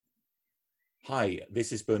Hi,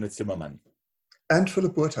 this is Bernard Zimmermann. And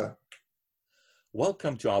Philip Werter.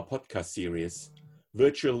 Welcome to our podcast series,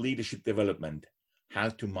 Virtual Leadership Development, How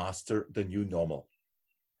to Master the New Normal.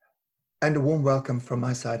 And a warm welcome from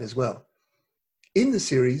my side as well. In the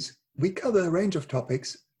series, we cover a range of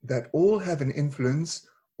topics that all have an influence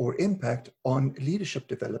or impact on leadership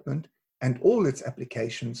development and all its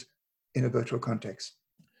applications in a virtual context.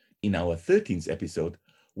 In our 13th episode,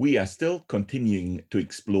 we are still continuing to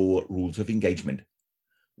explore rules of engagement,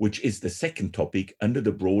 which is the second topic under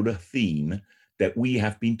the broader theme that we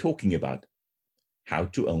have been talking about, how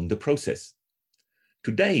to own the process.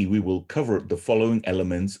 Today, we will cover the following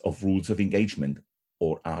elements of rules of engagement,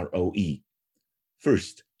 or ROE.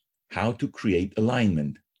 First, how to create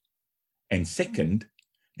alignment. And second,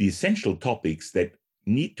 the essential topics that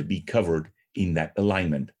need to be covered in that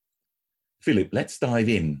alignment. Philip, let's dive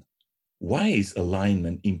in. Why is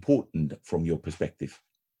alignment important from your perspective?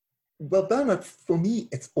 Well, Bernard, for me,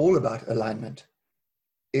 it's all about alignment.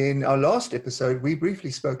 In our last episode, we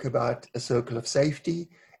briefly spoke about a circle of safety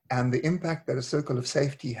and the impact that a circle of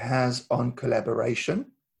safety has on collaboration,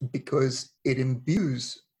 because it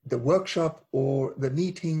imbues the workshop or the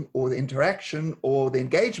meeting or the interaction or the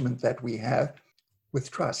engagement that we have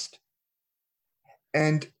with trust.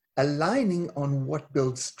 And aligning on what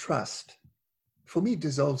builds trust, for me,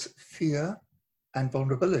 dissolves fear and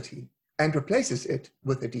vulnerability and replaces it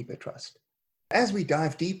with a deeper trust. As we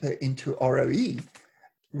dive deeper into ROE,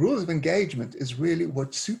 rules of engagement is really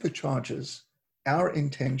what supercharges our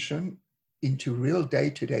intention into real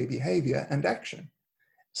day-to-day behavior and action.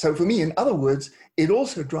 So for me, in other words, it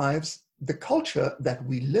also drives the culture that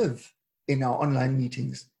we live in our online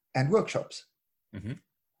meetings and workshops. Mm-hmm.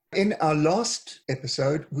 In our last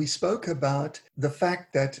episode, we spoke about the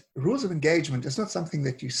fact that rules of engagement is not something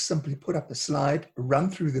that you simply put up a slide, run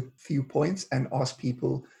through the few points and ask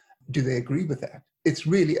people, do they agree with that? It's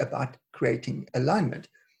really about creating alignment.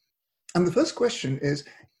 And the first question is,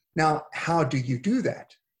 now, how do you do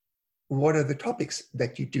that? What are the topics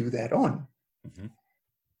that you do that on? Mm-hmm.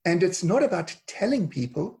 And it's not about telling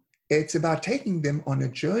people, it's about taking them on a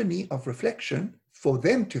journey of reflection for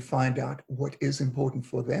them to find out what is important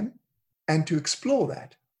for them and to explore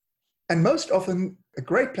that. And most often, a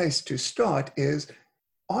great place to start is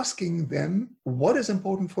asking them what is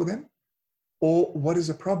important for them or what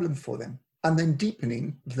is a problem for them, and then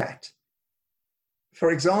deepening that.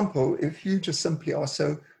 For example, if you just simply ask,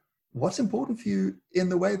 so what's important for you in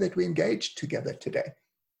the way that we engage together today?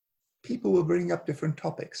 People will bring up different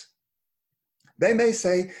topics. They may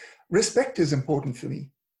say, respect is important for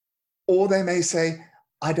me. Or they may say,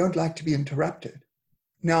 I don't like to be interrupted.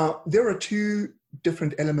 Now, there are two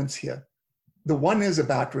different elements here. The one is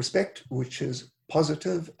about respect, which is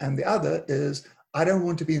positive, and the other is, I don't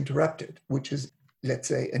want to be interrupted, which is, let's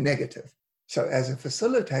say, a negative. So as a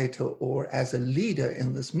facilitator or as a leader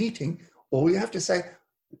in this meeting, all you have to say,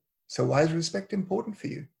 so why is respect important for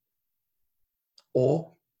you?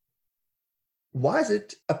 Or why is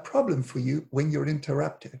it a problem for you when you're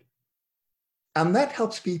interrupted? And that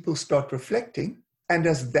helps people start reflecting. And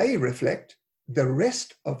as they reflect, the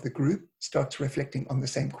rest of the group starts reflecting on the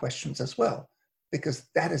same questions as well, because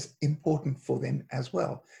that is important for them as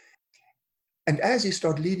well. And as you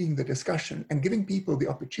start leading the discussion and giving people the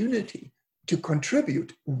opportunity to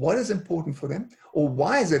contribute what is important for them or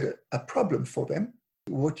why is it a problem for them,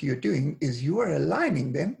 what you're doing is you are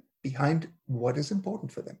aligning them behind what is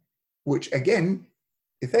important for them, which again,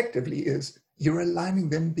 effectively is you're aligning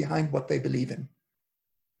them behind what they believe in.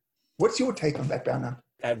 What's your take on that, Bernard?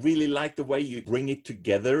 I really like the way you bring it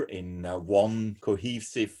together in one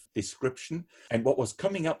cohesive description. And what was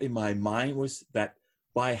coming up in my mind was that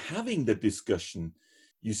by having the discussion,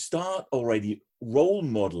 you start already role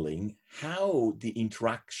modeling how the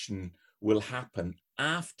interaction will happen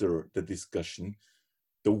after the discussion,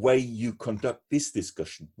 the way you conduct this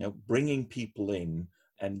discussion, bringing people in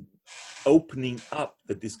and opening up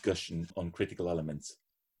the discussion on critical elements.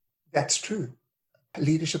 That's true.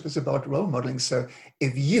 Leadership is about role modeling. So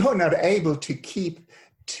if you're not able to keep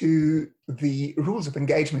to the rules of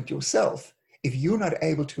engagement yourself, if you're not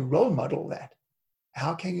able to role model that,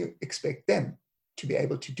 how can you expect them to be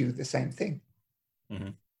able to do the same thing? Mm-hmm.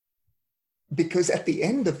 Because at the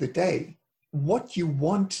end of the day, what you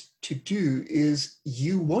want to do is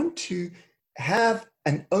you want to have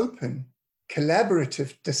an open,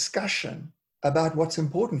 collaborative discussion about what's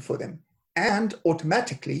important for them and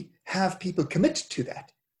automatically have people commit to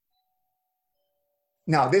that.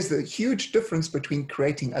 Now, there's a huge difference between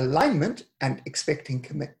creating alignment and expecting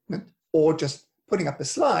commitment, or just putting up a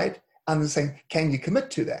slide and then saying, can you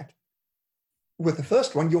commit to that? With the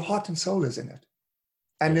first one, your heart and soul is in it.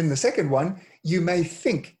 And in the second one, You may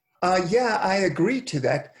think, yeah, I agree to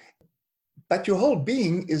that, but your whole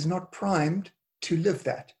being is not primed to live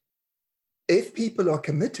that. If people are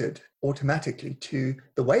committed automatically to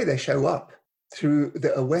the way they show up through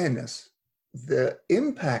the awareness, the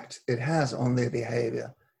impact it has on their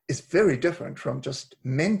behavior is very different from just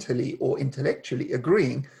mentally or intellectually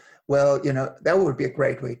agreeing, well, that would be a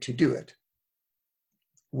great way to do it.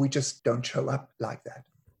 We just don't show up like that.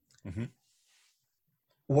 Mm-hmm.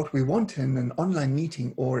 What we want in an online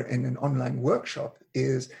meeting or in an online workshop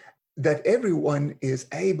is that everyone is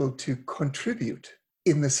able to contribute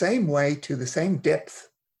in the same way to the same depth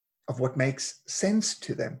of what makes sense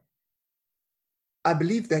to them. I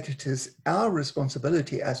believe that it is our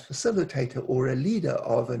responsibility as facilitator or a leader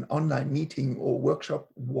of an online meeting or workshop,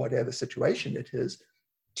 whatever situation it is,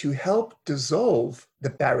 to help dissolve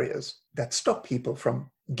the barriers that stop people from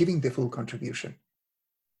giving their full contribution.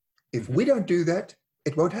 If we don't do that,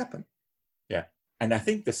 it won't happen. Yeah. And I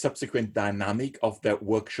think the subsequent dynamic of that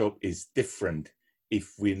workshop is different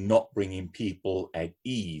if we're not bringing people at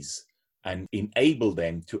ease and enable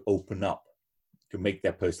them to open up, to make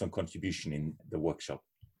their personal contribution in the workshop.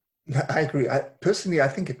 I agree. Personally, I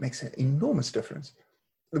think it makes an enormous difference.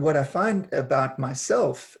 What I find about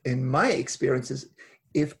myself in my experiences,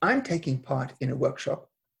 if I'm taking part in a workshop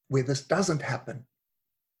where this doesn't happen,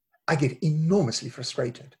 I get enormously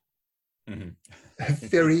frustrated. Mm-hmm.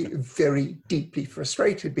 Very, very deeply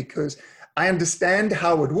frustrated, because I understand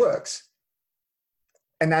how it works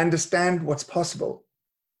and I understand what's possible.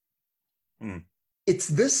 Mm. It's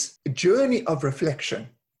this journey of reflection,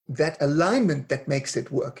 that alignment, that makes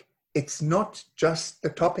it work. It's not just the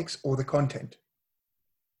topics or the content.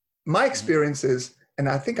 My experience is, and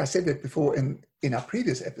I think I said it before in our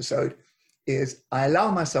previous episode, is I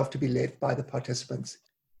allow myself to be led by the participants.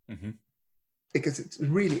 Mm-hmm. Because it's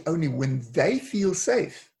really only when they feel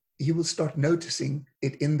safe, you will start noticing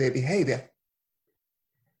it in their behavior.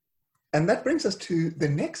 And that brings us to the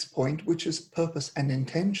next point, which is purpose and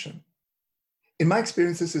intention. In my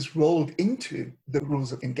experience, this is rolled into the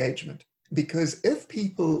rules of engagement, because if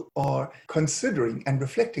people are considering and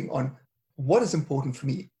reflecting on what is important for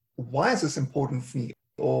me, why is this important for me,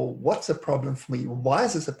 or what's a problem for me, why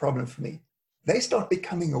is this a problem for me, they start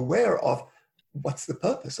becoming aware of what's the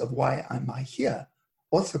purpose of why am I here?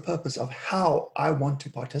 What's the purpose of how I want to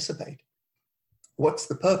participate? What's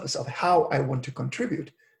the purpose of how I want to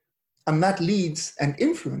contribute? And that leads and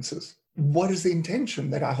influences what is the intention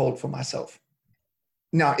that I hold for myself.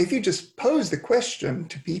 Now, if you just pose the question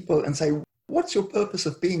to people and say, what's your purpose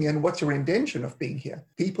of being here and what's your intention of being here?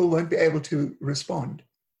 People won't be able to respond.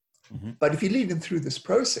 Mm-hmm. But if you lead them through this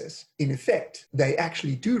process, in effect, they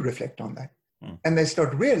actually do reflect on that. And they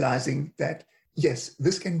start realizing that, yes,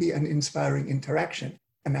 this can be an inspiring interaction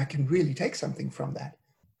and I can really take something from that.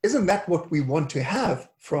 Isn't that what we want to have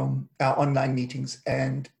from our online meetings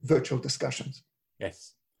and virtual discussions?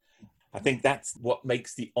 Yes. I think that's what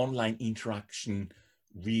makes the online interaction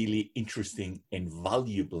really interesting and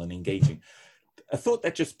valuable and engaging. A thought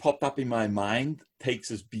that just popped up in my mind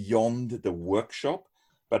takes us beyond the workshop,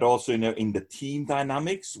 but also in the team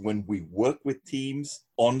dynamics, when we work with teams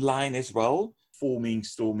online as well, forming,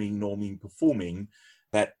 storming, norming, performing,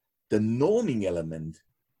 that the norming element,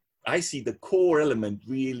 I see the core element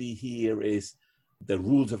really here is the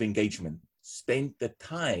rules of engagement. Spend the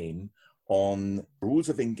time on rules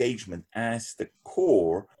of engagement as the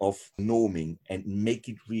core of norming and make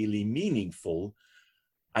it really meaningful.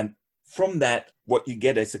 And from that, what you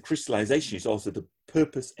get as a crystallization is also the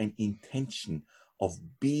purpose and intention of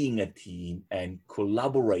being a team and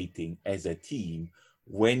collaborating as a team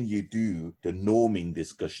when you do the norming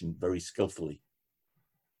discussion very skillfully.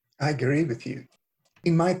 I agree with you.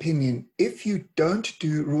 In my opinion, if you don't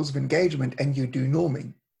do rules of engagement and you do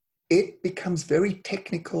norming, it becomes very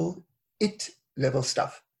technical, it-level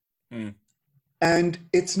stuff. Mm. And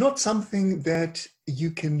it's not something that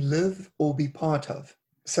you can live or be part of.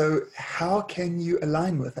 So how can you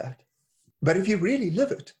align with that? But if you really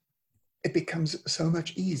live it, it becomes so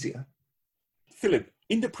much easier. Philip,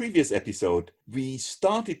 in the previous episode, we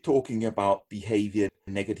started talking about behavior,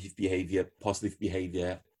 negative behavior, positive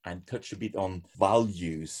behavior, and touched a bit on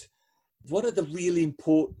values. What are the really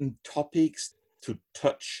important topics to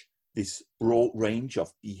touch this broad range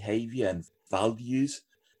of behavior and values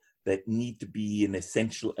that need to be an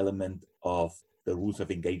essential element of the rules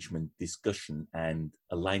of engagement, discussion, and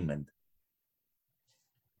alignment?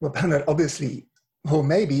 Well, Bernard, obviously, or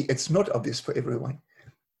maybe it's not obvious for everyone.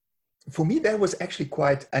 For me, that was actually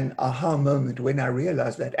quite an aha moment when I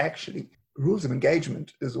realized that actually rules of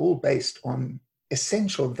engagement is all based on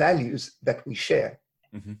essential values that we share.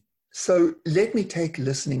 Mm-hmm. So let me take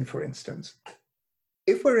listening, for instance.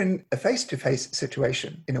 If we're in a face-to-face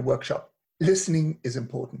situation in a workshop, listening is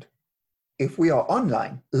important. If we are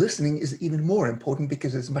online, listening is even more important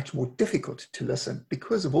because it's much more difficult to listen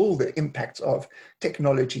because of all the impacts of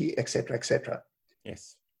technology, etc., etc.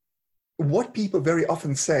 Yes. What people very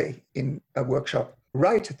often say in a workshop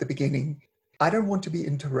right at the beginning, I don't want to be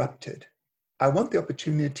interrupted. I want the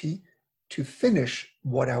opportunity to finish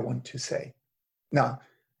what I want to say. Now,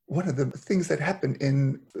 one of the things that happen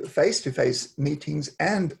in face-to-face meetings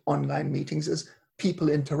and online meetings is people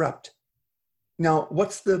interrupt. Now,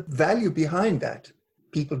 what's the value behind that?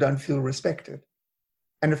 People don't feel respected.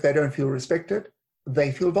 And if they don't feel respected,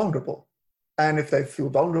 they feel vulnerable. And if they feel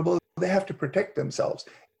vulnerable, they have to protect themselves.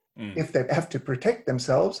 If they have to protect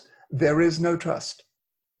themselves, there is no trust.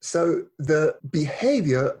 So the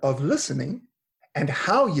behavior of listening and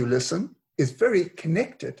how you listen is very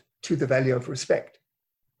connected to the value of respect.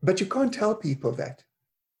 But you can't tell people that.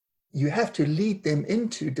 You have to lead them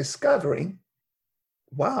into discovering,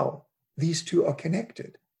 wow, these two are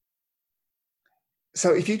connected.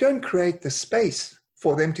 So if you don't create the space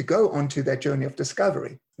for them to go onto that journey of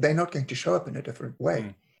discovery, they're not going to show up in a different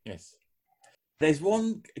way. Yes. There's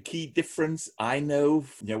one key difference I know,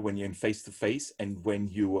 when you're in face-to-face and when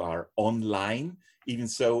you are online. Even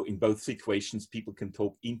so, in both situations, people can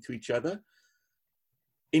talk into each other.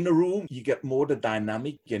 In a room, you get more the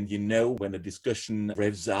dynamic, and when a discussion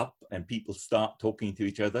revs up and people start talking to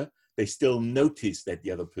each other, they still notice that the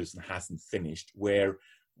other person hasn't finished. Where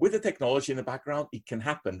with the technology in the background, it can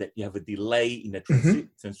happen that you have a delay in the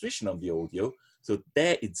transmission of the audio. So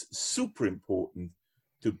there it's super important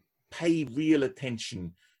to pay real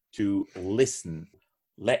attention to listen,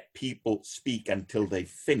 let people speak until they've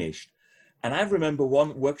finished. And I remember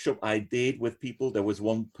one workshop I did with people, there was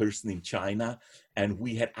one person in China, and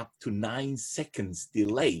we had up to 9 seconds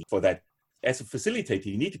delay for that. As a facilitator,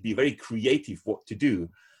 you need to be very creative what to do.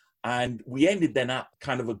 And we ended then up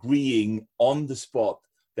kind of agreeing on the spot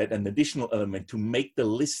that an additional element to make the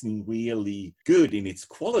listening really good in its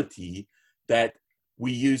quality, that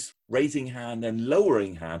we use raising hand and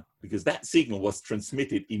lowering hand, because that signal was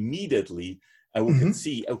transmitted immediately. And we could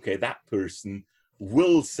see, okay, that person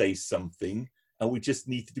will say something, and we just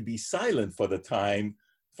need to be silent for the time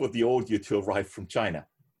for the audio to arrive from China.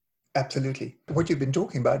 Absolutely. What you've been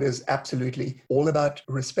talking about is absolutely all about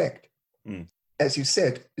respect. As you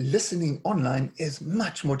said, listening online is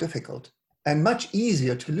much more difficult and much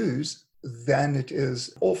easier to lose than it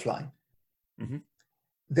is offline.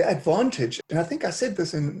 The advantage, and I think I said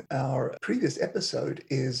this in our previous episode,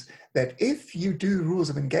 is that if you do rules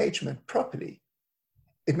of engagement properly,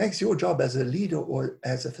 it makes your job as a leader or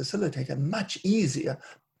as a facilitator much easier,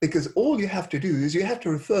 because all you have to do is you have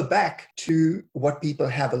to refer back to what people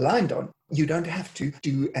have aligned on. You don't have to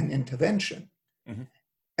do an intervention.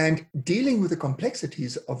 And dealing with the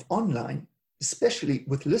complexities of online, especially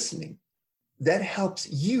with listening, that helps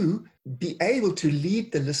you be able to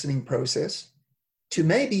lead the listening process, to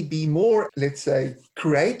maybe be more, let's say,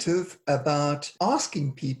 creative about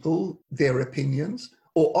asking people their opinions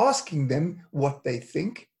or asking them what they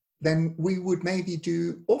think, than we would maybe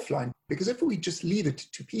do offline. Because if we just leave it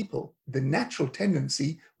to people, the natural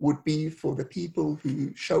tendency would be for the people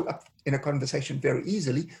who show up in a conversation very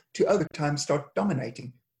easily to over time start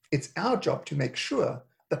dominating. It's our job to make sure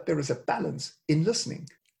that there is a balance in listening.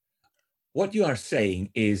 What you are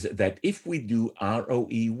saying is that if we do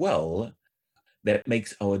ROE well, that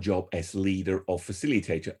makes our job as leader or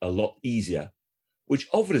facilitator a lot easier, which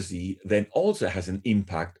obviously then also has an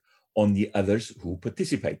impact on the others who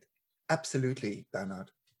participate. Absolutely,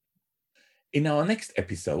 Bernard. In our next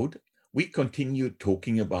episode, we continue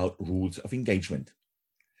talking about rules of engagement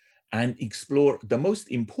and explore the most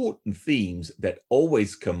important themes that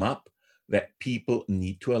always come up that people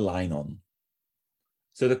need to align on.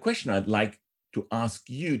 So the question I'd like to ask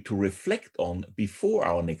you to reflect on before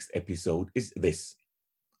our next episode is this: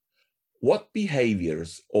 what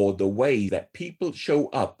behaviors or the way that people show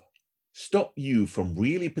up stop you from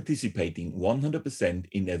really participating 100%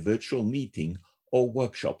 in a virtual meeting or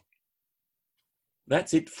workshop?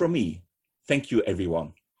 That's it from me. Thank you,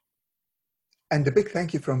 everyone. And a big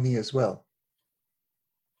thank you from me as well.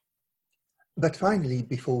 But finally,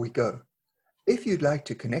 before we go, if you'd like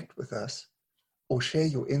to connect with us or share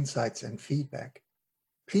your insights and feedback,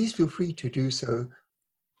 please feel free to do so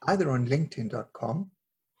either on linkedin.com,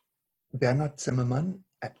 Bernard Zimmermann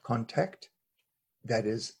at contact, that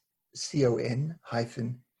is CON-TACT,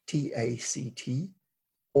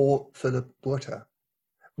 or Philipp Burter.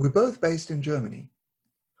 We're both based in Germany.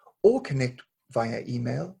 Or connect via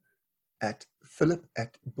email at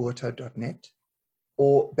philipp@burter.net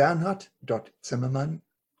or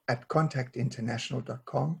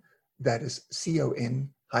bernhard.zimmermann@contactinternational.com. That is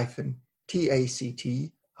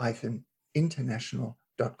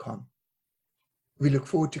CON-TACT-international.com. We look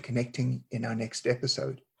forward to connecting in our next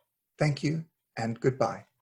episode. Thank you and goodbye.